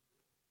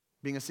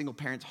 Being a single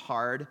parent's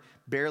hard,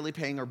 barely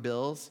paying her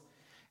bills.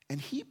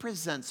 And he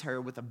presents her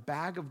with a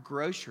bag of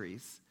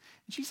groceries.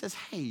 And she says,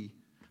 hey,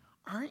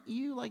 aren't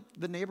you like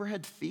the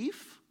neighborhood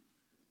thief?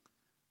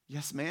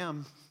 Yes,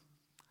 ma'am.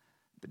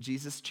 But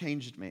Jesus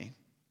changed me.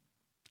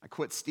 I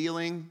quit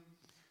stealing,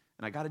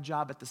 and I got a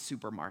job at the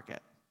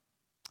supermarket.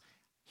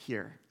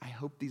 Here, I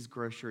hope these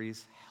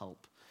groceries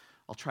help.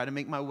 I'll try to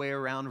make my way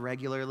around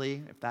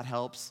regularly, if that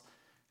helps.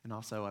 And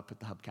also, I put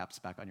the hubcaps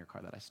back on your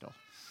car that I stole.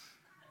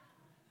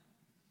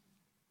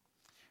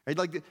 Right?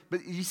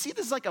 But you see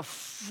this is like a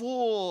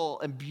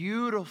full and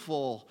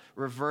beautiful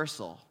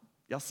reversal.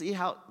 Y'all see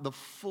how the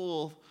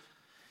full...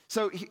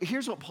 So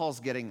here's what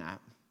Paul's getting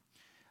at.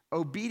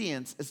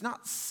 Obedience is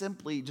not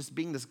simply just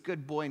being this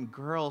good boy and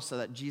girl so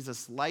that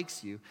Jesus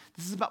likes you.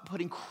 This is about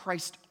putting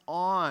Christ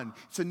on.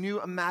 It's a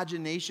new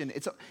imagination.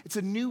 It's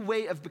a new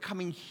way of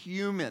becoming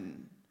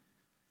human.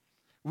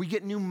 We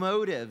get new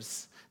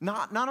motives.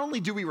 Not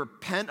only do we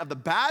repent of the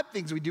bad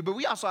things we do, but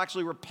we also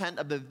actually repent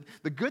of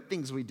the good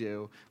things we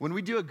do. When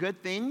we do a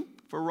good thing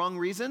for wrong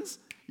reasons,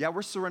 yeah,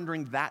 we're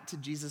surrendering that to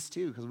Jesus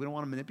too, because we don't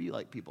want to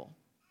manipulate people.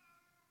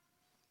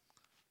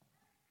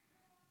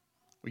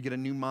 We get a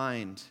new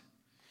mind.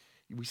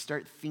 We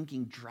start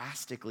thinking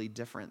drastically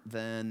different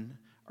than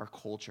our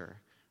culture.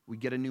 We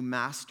get a new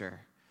master.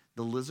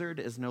 The lizard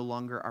is no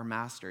longer our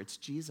master. It's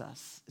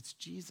Jesus. It's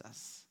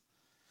Jesus.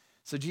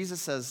 So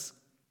Jesus says,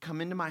 come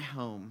into my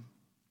home.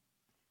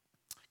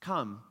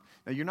 Come.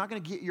 Now, you're not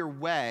going to get your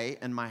way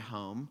in my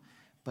home,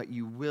 but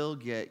you will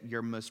get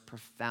your most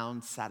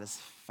profound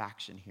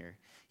satisfaction here.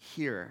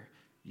 Here,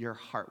 your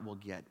heart will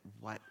get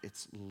what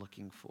it's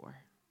looking for.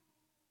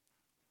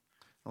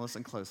 Now,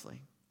 listen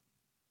closely.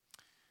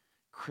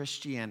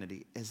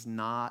 Christianity is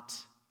not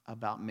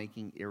about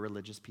making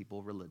irreligious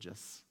people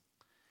religious.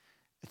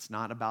 It's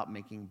not about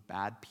making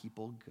bad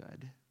people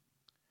good.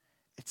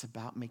 It's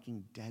about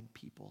making dead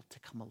people to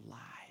come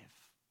alive,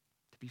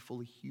 to be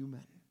fully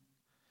human.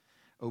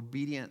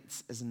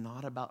 Obedience is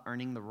not about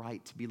earning the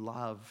right to be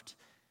loved.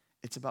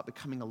 It's about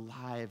becoming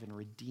alive and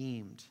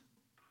redeemed.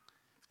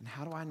 And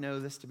how do I know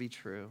this to be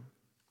true?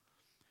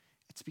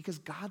 It's because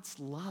God's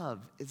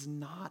love is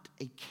not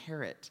a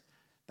carrot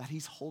that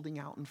he's holding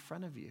out in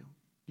front of you.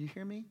 Do you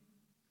hear me?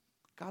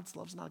 God's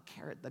love is not a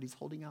carrot that he's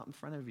holding out in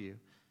front of you.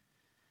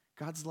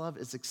 God's love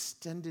is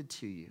extended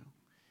to you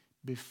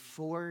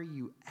before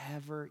you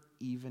ever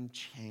even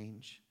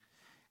change.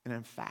 And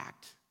in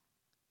fact,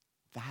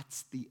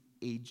 that's the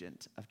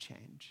agent of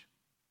change.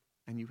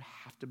 And you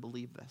have to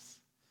believe this.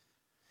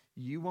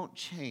 You won't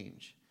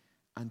change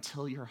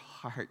until your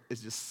heart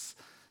is just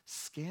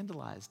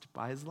scandalized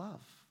by his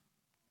love.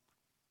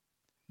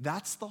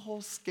 That's the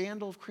whole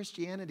scandal of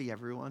Christianity,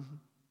 everyone.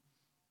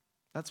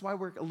 That's why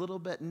we're a little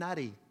bit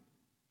nutty.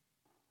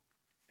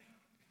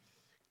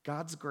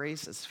 God's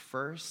grace is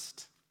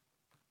first.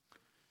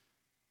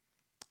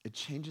 It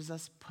changes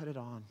us, put it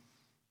on.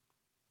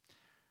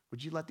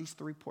 Would you let these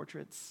 3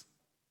 portraits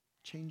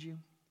change you?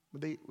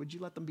 Would you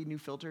let them be new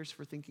filters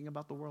for thinking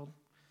about the world?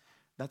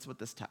 That's what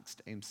this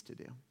text aims to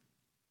do.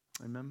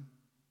 Amen?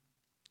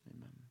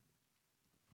 Amen.